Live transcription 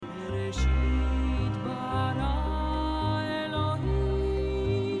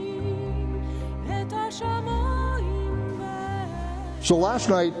So last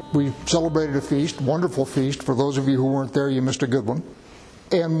night we celebrated a feast, wonderful feast. For those of you who weren't there, you missed a good one.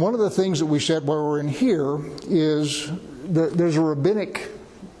 And one of the things that we said while we're in here is that there's a rabbinic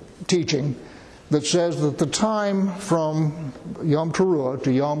teaching that says that the time from Yom Teruah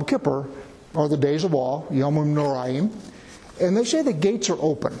to Yom Kippur are the days of awe, Yomim Noraim, and they say the gates are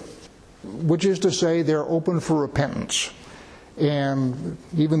open, which is to say they're open for repentance. And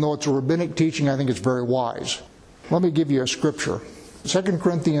even though it's a rabbinic teaching, I think it's very wise. Let me give you a scripture. 2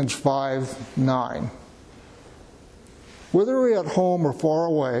 Corinthians 5:9. Whether we're at home or far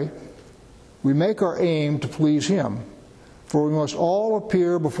away, we make our aim to please Him, for we must all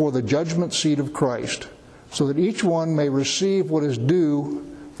appear before the judgment seat of Christ, so that each one may receive what is due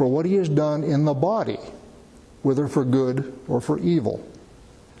for what he has done in the body, whether for good or for evil.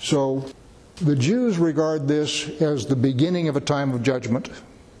 So the Jews regard this as the beginning of a time of judgment.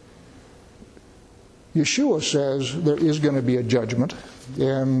 Yeshua says there is going to be a judgment,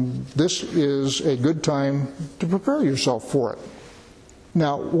 and this is a good time to prepare yourself for it.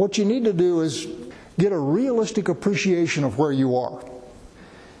 Now, what you need to do is get a realistic appreciation of where you are.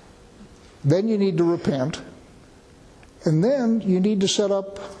 Then you need to repent, and then you need to set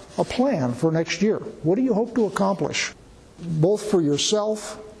up a plan for next year. What do you hope to accomplish, both for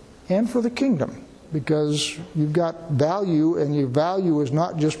yourself and for the kingdom? Because you've got value, and your value is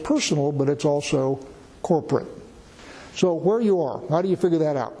not just personal, but it's also corporate. So where you are, how do you figure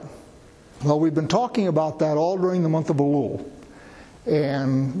that out? Well, we've been talking about that all during the month of Elul.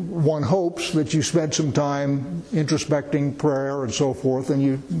 And one hopes that you spend some time introspecting, prayer, and so forth, and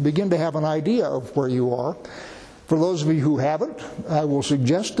you begin to have an idea of where you are. For those of you who haven't, I will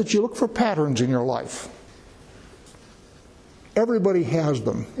suggest that you look for patterns in your life. Everybody has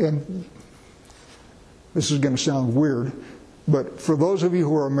them. And this is going to sound weird, but for those of you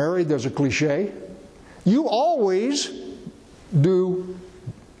who are married, there's a cliche. You always do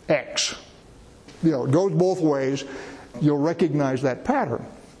X. You know, it goes both ways. You'll recognize that pattern.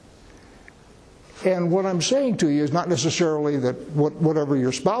 And what I'm saying to you is not necessarily that whatever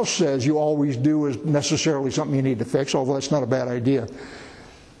your spouse says you always do is necessarily something you need to fix, although that's not a bad idea.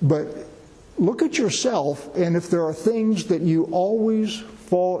 But look at yourself, and if there are things that you always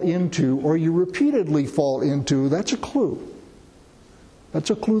fall into or you repeatedly fall into, that's a clue.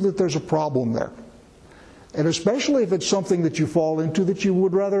 That's a clue that there's a problem there. And especially if it's something that you fall into that you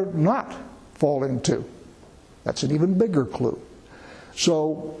would rather not fall into. That's an even bigger clue.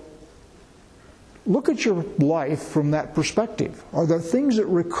 So look at your life from that perspective. Are there things that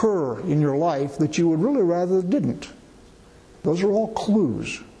recur in your life that you would really rather didn't? Those are all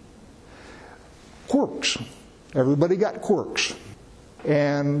clues. Quirks. Everybody got quirks.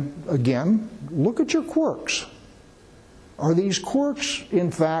 And again, look at your quirks. Are these quirks,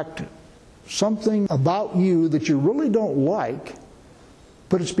 in fact, something about you that you really don't like,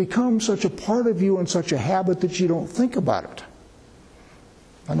 but it's become such a part of you and such a habit that you don't think about it?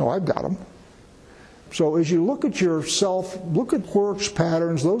 I know I've got them. So as you look at yourself, look at quirks,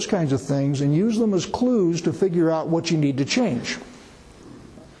 patterns, those kinds of things, and use them as clues to figure out what you need to change.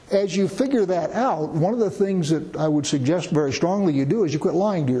 As you figure that out, one of the things that I would suggest very strongly you do is you quit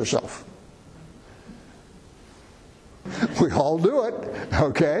lying to yourself. We all do it,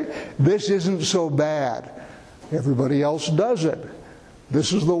 okay? This isn't so bad. Everybody else does it.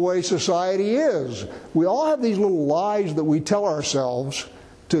 This is the way society is. We all have these little lies that we tell ourselves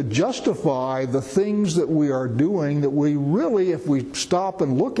to justify the things that we are doing that we really, if we stop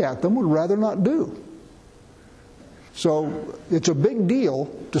and look at them, would rather not do. So it's a big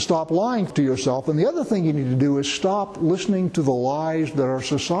deal to stop lying to yourself. And the other thing you need to do is stop listening to the lies that our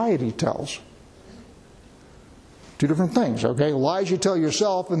society tells. Two different things, okay? Lies you tell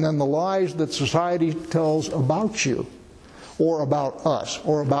yourself, and then the lies that society tells about you, or about us,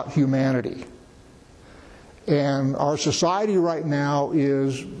 or about humanity. And our society right now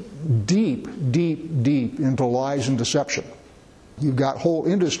is deep, deep, deep into lies and deception. You've got whole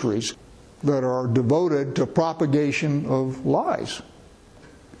industries that are devoted to propagation of lies.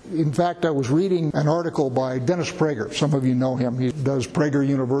 In fact, I was reading an article by Dennis Prager. Some of you know him. He does Prager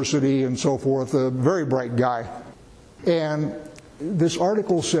University and so forth, a very bright guy. And this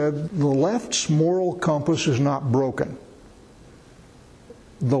article said, the left's moral compass is not broken.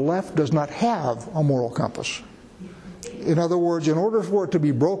 The left does not have a moral compass. In other words, in order for it to be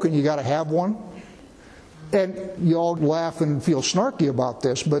broken, you got to have one. And you all laugh and feel snarky about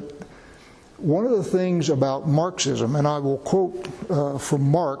this, but one of the things about Marxism, and I will quote from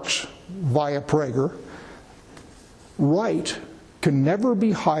Marx via Prager, right can never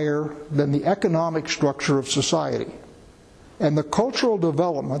be higher than the economic structure of society, and the cultural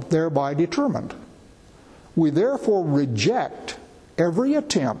development thereby determined. We therefore reject every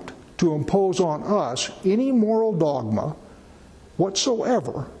attempt to impose on us any moral dogma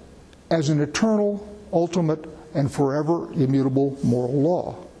whatsoever as an eternal, ultimate, and forever immutable moral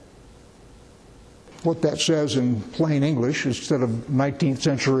law. What that says in plain English, instead of 19th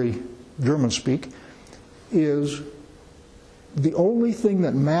century German speak, is the only thing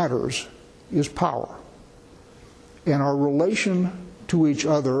that matters is power, and our relation to each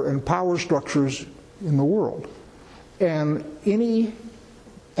other and power structures in the world. And any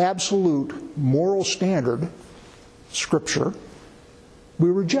absolute moral standard, Scripture, we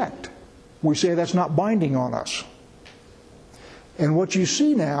reject. We say that's not binding on us. And what you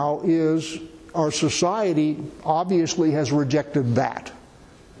see now is our society obviously has rejected that.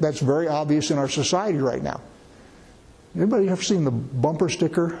 That's very obvious in our society right now. Anybody ever seen the bumper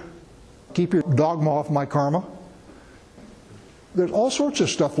sticker, "Keep your dogma off my karma"? There's all sorts of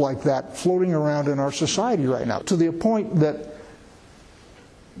stuff like that floating around in our society right now, to the point that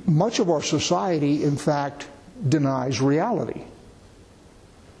much of our society, in fact, denies reality.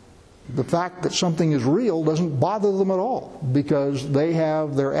 The fact that something is real doesn't bother them at all, because they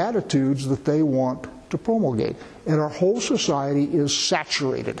have their attitudes that they want to promulgate. And our whole society is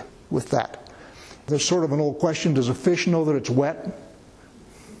saturated with that. There's sort of an old question, does a fish know that it's wet?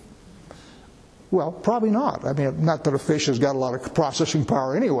 Well, probably not. I mean, not that a fish has got a lot of processing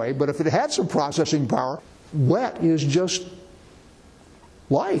power anyway, but if it had some processing power, wet is just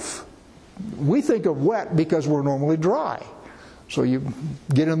life. We think of wet because we're normally dry. So you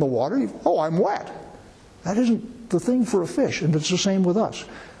get in the water, oh, I'm wet. That isn't the thing for a fish, and it's the same with us.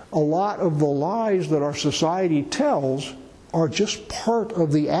 A lot of the lies that our society tells are just part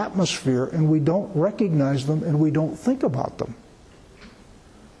of the atmosphere, and we don't recognize them and we don't think about them.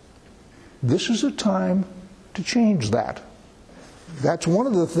 This is a time to change that. That's one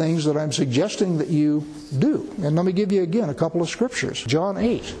of the things that I'm suggesting that you do. And let me give you again a couple of scriptures. John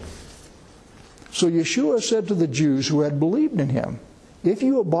 8. So Yeshua said to the Jews who had believed in him, "If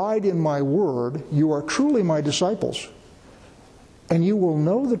you abide in my word, you are truly my disciples, and you will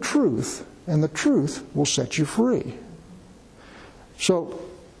know the truth, and the truth will set you free." So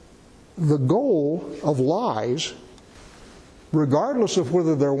the goal of lies, regardless of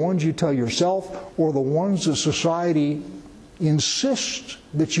whether they're ones you tell yourself or the ones that society insists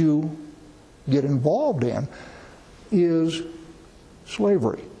that you get involved in, is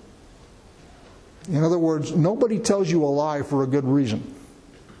slavery. In other words, nobody tells you a lie for a good reason.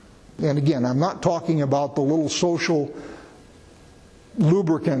 And again, I'm not talking about the little social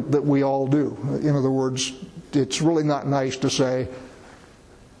lubricant that we all do. In other words, it's really not nice to say,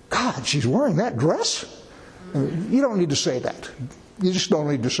 "God, she's wearing that dress?" You don't need to say that. You just don't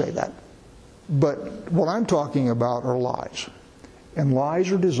need to say that. But what I'm talking about are lies. And lies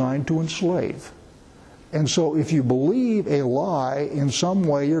are designed to enslave. And so if you believe a lie, in some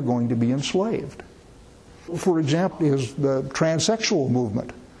way you're going to be enslaved. For example, is the transsexual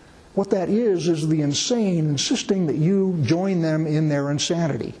movement. What that is the insane insisting that you join them in their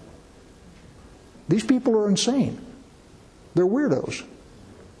insanity. These people are insane. They're weirdos.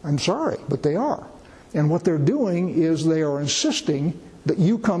 I'm sorry, but they are. And what they're doing is they are insisting that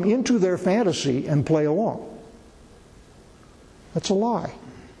you come into their fantasy and play along. That's a lie.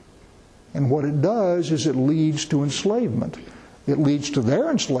 And what it does is it leads to enslavement. It leads to their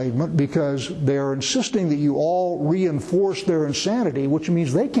enslavement because they are insisting that you all reinforce their insanity, which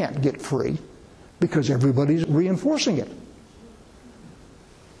means they can't get free because everybody's reinforcing it.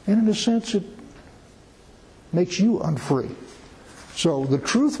 And in a sense, it makes you unfree. So the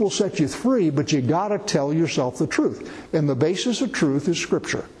truth will set you free, but you got to tell yourself the truth. And the basis of truth is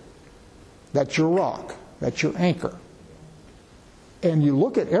Scripture. That's your rock. That's your anchor. And you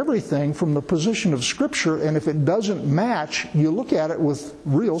look at everything from the position of Scripture, and if it doesn't match, you look at it with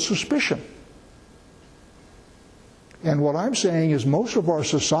real suspicion. And what I'm saying is most of our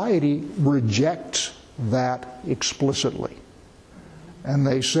society rejects that explicitly. And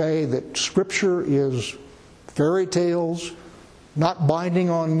they say that Scripture is fairy tales, not binding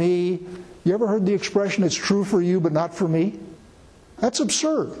on me. You ever heard the expression, "It's true for you but not for me"? That's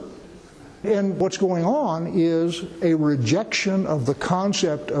absurd. And what's going on is a rejection of the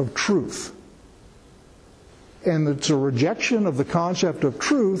concept of truth. And it's a rejection of the concept of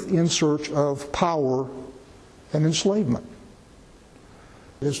truth in search of power and enslavement.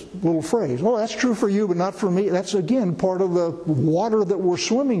 This little phrase, "Oh, that's true for you but not for me," that's again part of the water that we're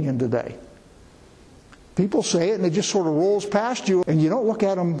swimming in today. People say it and it just sort of rolls past you and you don't look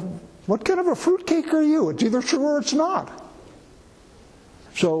at them, what kind of a fruitcake are you? It's either true or it's not.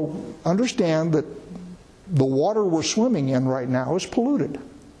 So understand that the water we're swimming in right now is polluted.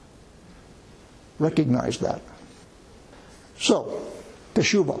 Recognize that. So,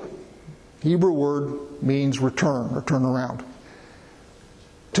 teshuvah, Hebrew word means return or turn around.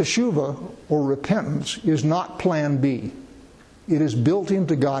 Teshuvah, or repentance, is not plan B. It is built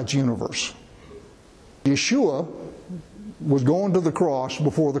into God's universe. Yeshua was going to the cross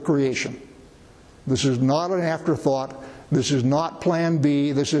before the creation. This is not an afterthought. This is not plan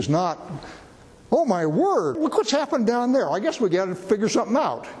B. This is not, oh my word, look what's happened down there. I guess we got to figure something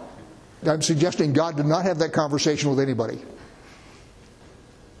out. I'm suggesting God did not have that conversation with anybody.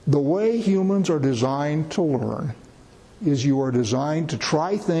 The way humans are designed to learn is you are designed to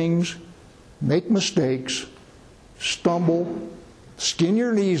try things, make mistakes, stumble, skin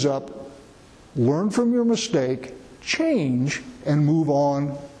your knees up, learn from your mistake, change, and move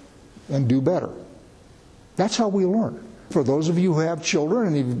on and do better. That's how we learn. For those of you who have children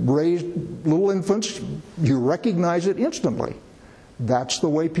and you've raised little infants, you recognize it instantly. That's the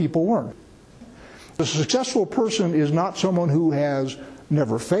way people learn. A successful person is not someone who has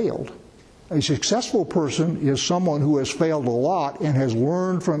never failed. A successful person is someone who has failed a lot and has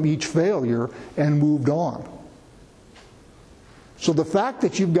learned from each failure and moved on. So the fact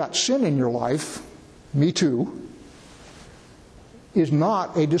that you've got sin in your life, me too, is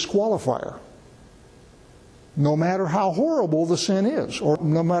not a disqualifier. No matter how horrible the sin is, or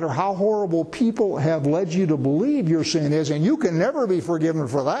no matter how horrible people have led you to believe your sin is, and you can never be forgiven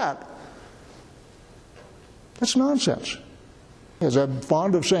for that, that's nonsense. As I'm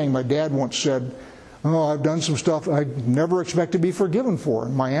fond of saying, my dad once said, oh, I've done some stuff I never expect to be forgiven for.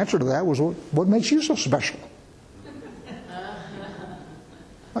 And my answer to that was, well, what makes you so special?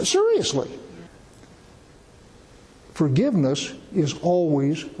 Seriously. Forgiveness is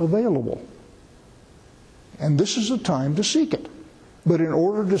always available. And this is a time to seek it. But in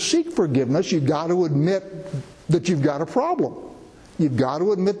order to seek forgiveness, you've got to admit that you've got a problem. You've got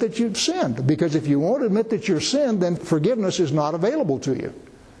to admit that you've sinned. Because if you won't admit that you're sinned, then forgiveness is not available to you.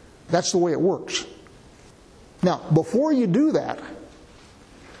 That's the way it works. Now, before you do that,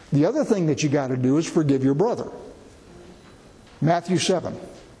 the other thing that you got to do is forgive your brother. Matthew 7.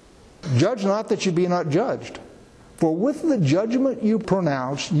 Judge not that you be not judged. For with the judgment you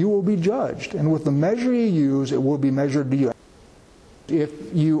pronounce, you will be judged. And with the measure you use, it will be measured to you. If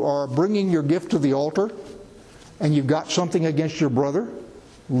you are bringing your gift to the altar, and you've got something against your brother,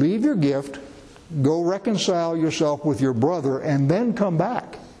 leave your gift, go reconcile yourself with your brother, and then come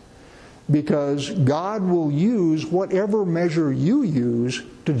back. Because God will use whatever measure you use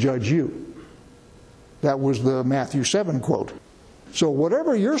to judge you. That was the Matthew 7 quote. So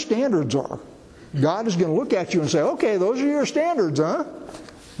whatever your standards are, God is going to look at you and say, okay, those are your standards, huh?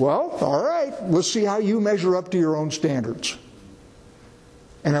 Well, all right, let's see how you measure up to your own standards.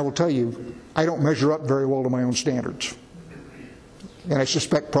 And I will tell you, I don't measure up very well to my own standards. And I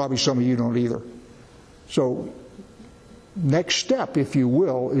suspect probably some of you don't either. So, next step, if you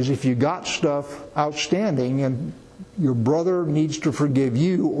will, is if you got stuff outstanding and your brother needs to forgive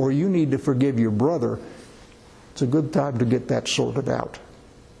you or you need to forgive your brother, it's a good time to get that sorted out.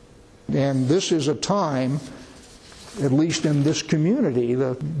 And this is a time, at least in this community,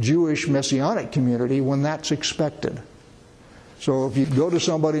 the Jewish Messianic community, when that's expected. So if you go to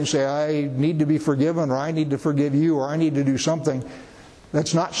somebody and say, I need to be forgiven, or I need to forgive you, or I need to do something,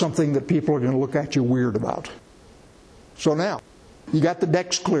 that's not something that people are going to look at you weird about. So now, you got the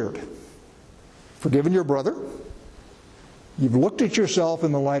decks cleared. Forgiven your brother. You've looked at yourself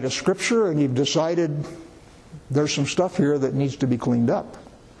in the light of Scripture, and you've decided there's some stuff here that needs to be cleaned up.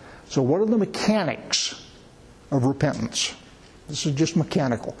 So what are the mechanics of repentance? This is just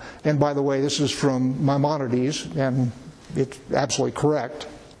mechanical. And by the way, this is from Maimonides, and it's absolutely correct.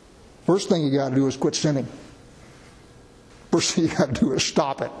 First thing you got to do is quit sinning. First thing you got to do is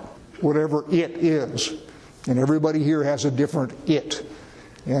stop it, whatever it is. And everybody here has a different it.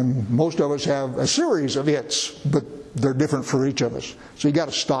 And most of us have a series of its, but they're different for each of us. So you got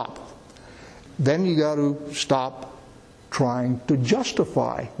to stop. Then you got to stop trying to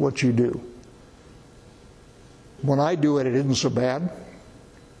justify what you do. When I do it, it isn't so bad.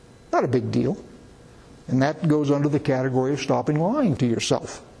 Not a big deal. And that goes under the category of stopping lying to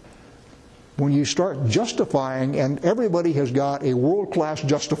yourself. When you start justifying, and everybody has got a world-class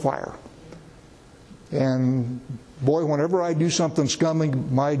justifier. And boy, whenever I do something scummy,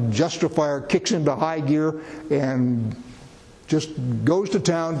 my justifier kicks into high gear and just goes to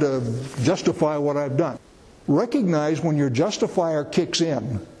town to justify what I've done. Recognize when your justifier kicks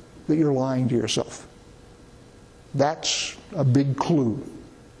in that you're lying to yourself. That's a big clue.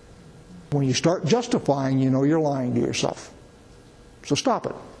 When you start justifying, you know you're lying to yourself. So stop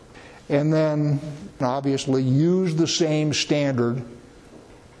it. And then, obviously, use the same standard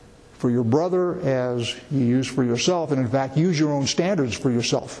for your brother as you use for yourself, and in fact, use your own standards for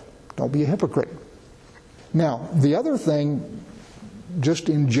yourself. Don't be a hypocrite. Now, the other thing, just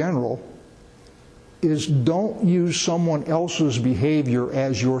in general, is don't use someone else's behavior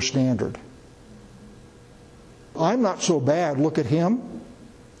as your standard. I'm not so bad, look at him.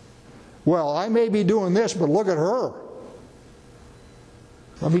 Well, I may be doing this, but look at her.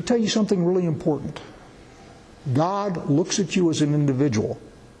 Let me tell you something really important. God looks at you as an individual.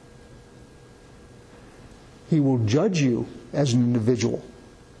 He will judge you as an individual.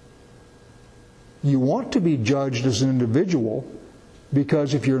 You want to be judged as an individual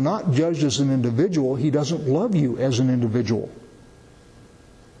because if you're not judged as an individual, He doesn't love you as an individual.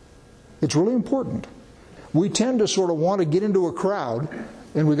 It's really important. We tend to sort of want to get into a crowd,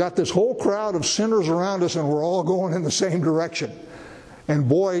 and we got this whole crowd of sinners around us, and we're all going in the same direction. And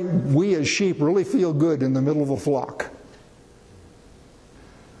boy, we as sheep really feel good in the middle of a flock.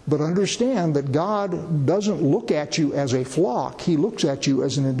 But understand that God doesn't look at you as a flock. He looks at you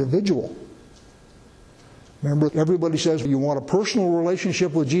as an individual. Remember, everybody says you want a personal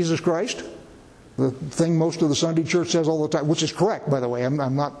relationship with Jesus Christ? The thing most of the Sunday church says all the time, which is correct, by the way. I'm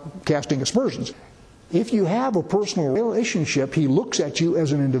not casting aspersions. If you have a personal relationship, He looks at you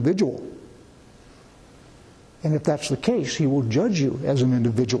as an individual. And if that's the case, He will judge you as an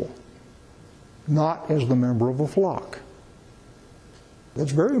individual, not as the member of a flock.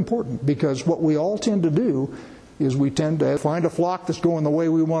 That's very important, because what we all tend to do is we tend to find a flock that's going the way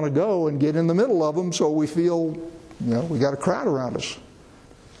we want to go and get in the middle of them, so we feel, we got a crowd around us.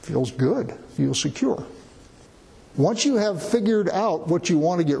 Feels good, feels secure. Once you have figured out what you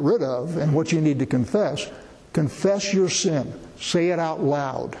want to get rid of and what you need to confess your sin. Say it out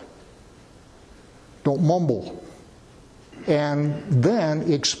loud. Don't mumble. And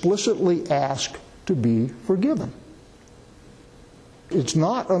then explicitly ask to be forgiven. It's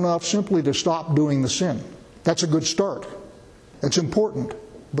not enough simply to stop doing the sin. That's a good start. That's important,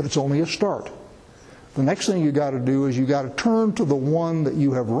 but it's only a start. The next thing you got to do is you got to turn to the one that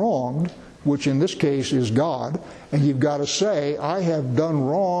you have wronged, which in this case is God, and you've got to say, I have done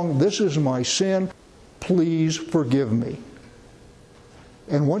wrong, this is my sin, please forgive me.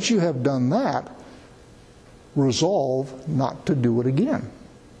 And once you have done that, resolve not to do it again.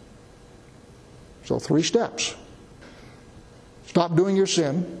 So 3 steps. Stop doing your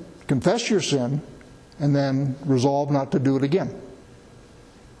sin, confess your sin, and then resolve not to do it again.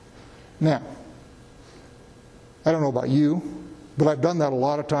 Now, I don't know about you, but I've done that a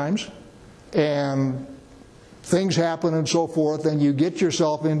lot of times. And things happen and so forth, and you get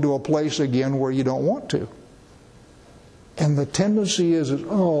yourself into a place again where you don't want to. And the tendency is,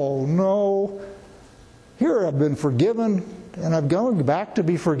 oh no, here I've been forgiven, and I'm going back to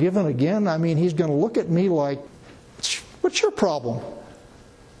be forgiven again. I mean, He's going to look at me like, what's your problem?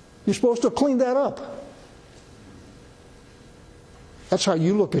 You're supposed to clean that up. That's how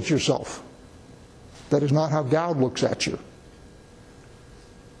you look at yourself. That is not how God looks at you.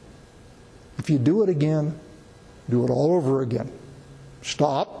 If you do it again, do it all over again.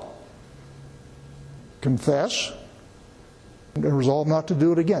 Stop, confess, and resolve not to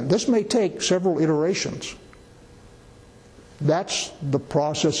do it again. This may take several iterations. That's the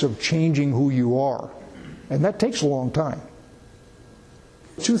process of changing who you are. And that takes a long time.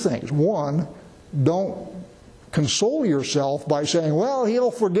 2 things. 1, don't console yourself by saying, well,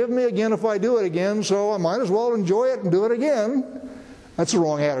 He'll forgive me again if I do it again, so I might as well enjoy it and do it again. That's the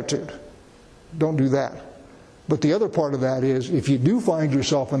wrong attitude. Don't do that. But the other part of that is, if you do find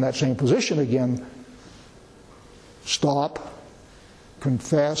yourself in that same position again, stop,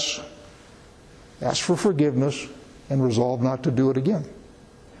 confess, ask for forgiveness, and resolve not to do it again.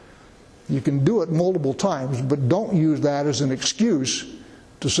 You can do it multiple times, but don't use that as an excuse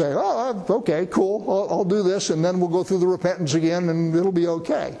to say, oh, okay, cool, I'll do this, and then we'll go through the repentance again, and it'll be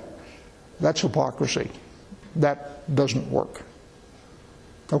okay. That's hypocrisy. That doesn't work.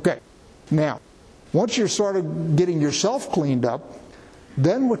 Okay. Now, once you're started getting yourself cleaned up,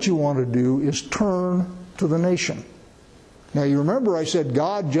 then what you want to do is turn to the nation. Now, you remember I said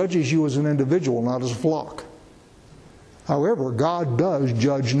God judges you as an individual, not as a flock. However, God does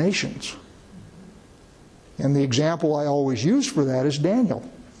judge nations. And the example I always use for that is Daniel.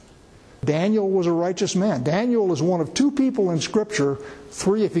 Daniel was a righteous man. Daniel is one of 2 people in Scripture,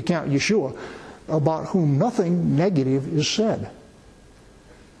 3 if you count Yeshua, about whom nothing negative is said.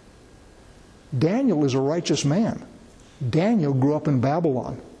 Daniel is a righteous man. Daniel grew up in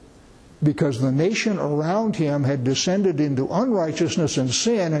Babylon because the nation around him had descended into unrighteousness and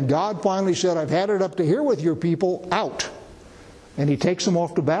sin, and God finally said, I've had it up to here with your people, out. And He takes them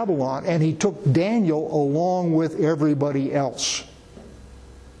off to Babylon, and He took Daniel along with everybody else.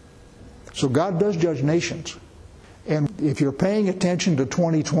 So God does judge nations. And if you're paying attention to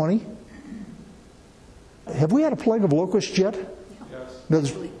 2020, have we had a plague of locusts yet?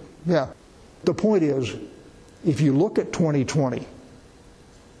 Yes. Yeah. The point is, if you look at 2020,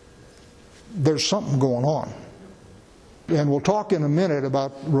 there's something going on. And we'll talk in a minute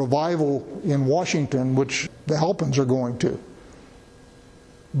about revival in Washington, which the Halpins are going to.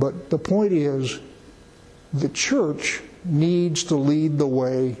 But the point is, the church needs to lead the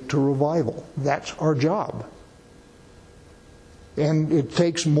way to revival. That's our job. And it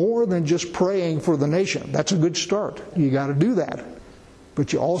takes more than just praying for the nation. That's a good start. You got to do that.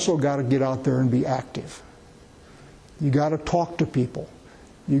 But you also got to get out there and be active. You got to talk to people.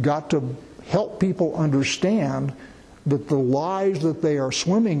 You got to help people understand that the lies that they are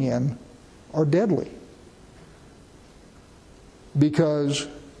swimming in are deadly. Because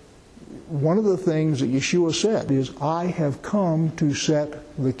one of the things that Yeshua said is, I have come to set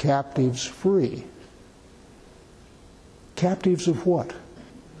the captives free. Captives of what?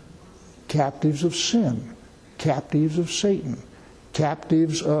 Captives of sin. Captives of Satan.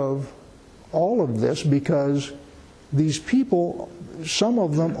 Captives of all of this, because these people, some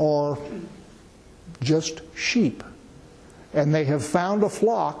of them are just sheep. And they have found a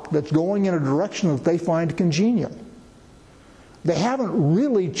flock that's going in a direction that they find congenial. They haven't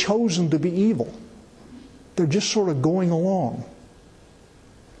really chosen to be evil. They're just sort of going along.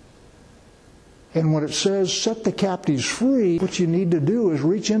 And when it says set the captives free, what you need to do is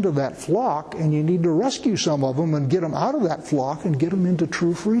reach into that flock, and you need to rescue some of them and get them out of that flock and get them into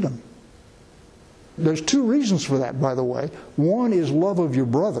true freedom. There's two reasons for that, by the way. One is love of your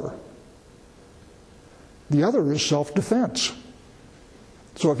brother. The other is self-defense.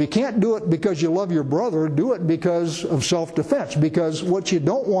 So if you can't do it because you love your brother, do it because of self-defense. Because what you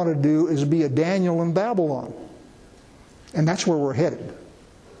don't want to do is be a Daniel in Babylon. And that's where we're headed.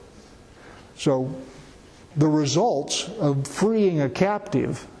 So the results of freeing a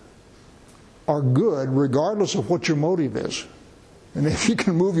captive are good regardless of what your motive is. And if you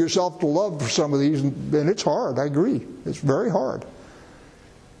can move yourself to love for some of these, then it's hard, I agree. It's very hard.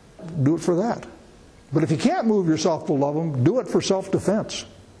 Do it for that. But if you can't move yourself to love them, do it for self-defense.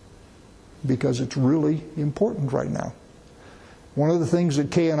 Because it's really important right now. One of the things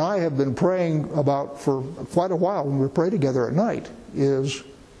that Kay and I have been praying about for quite a while when we pray together at night is,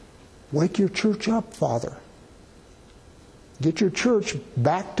 wake your church up, Father. Get your church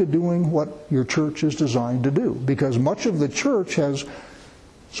back to doing what your church is designed to do. Because much of the church has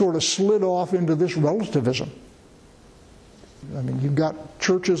sort of slid off into this relativism. I mean, you've got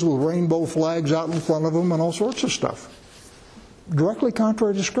churches with rainbow flags out in front of them and all sorts of stuff. Directly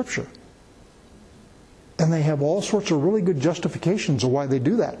contrary to Scripture. And they have all sorts of really good justifications of why they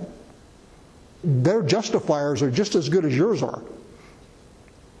do that. Their justifiers are just as good as yours are.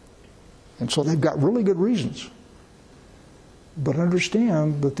 And so they've got really good reasons. But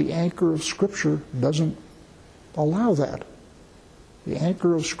understand that the anchor of Scripture doesn't allow that. The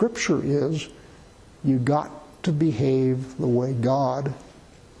anchor of Scripture is, you got to behave the way God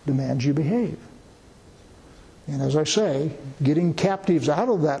demands you behave. And as I say, getting captives out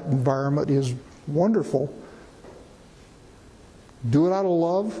of that environment is wonderful. Do it out of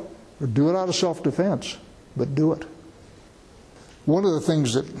love or do it out of self-defense, but do it. One of the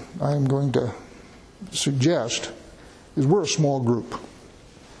things that I'm going to suggest is we're a small group.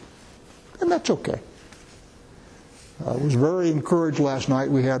 And that's okay. I was very encouraged last night.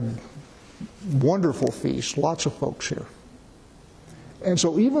 We had wonderful feast, lots of folks here. And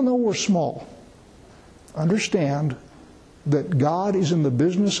so even though we're small, understand that God is in the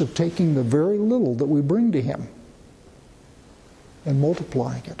business of taking the very little that we bring to Him and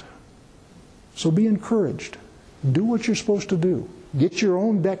multiplying it. So be encouraged. Do what you're supposed to do. Get your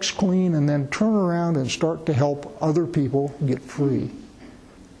own decks clean and then turn around and start to help other people get free.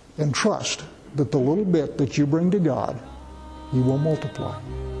 And trust that the little bit that you bring to God, He will multiply.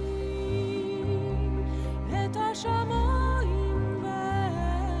 Shabbat.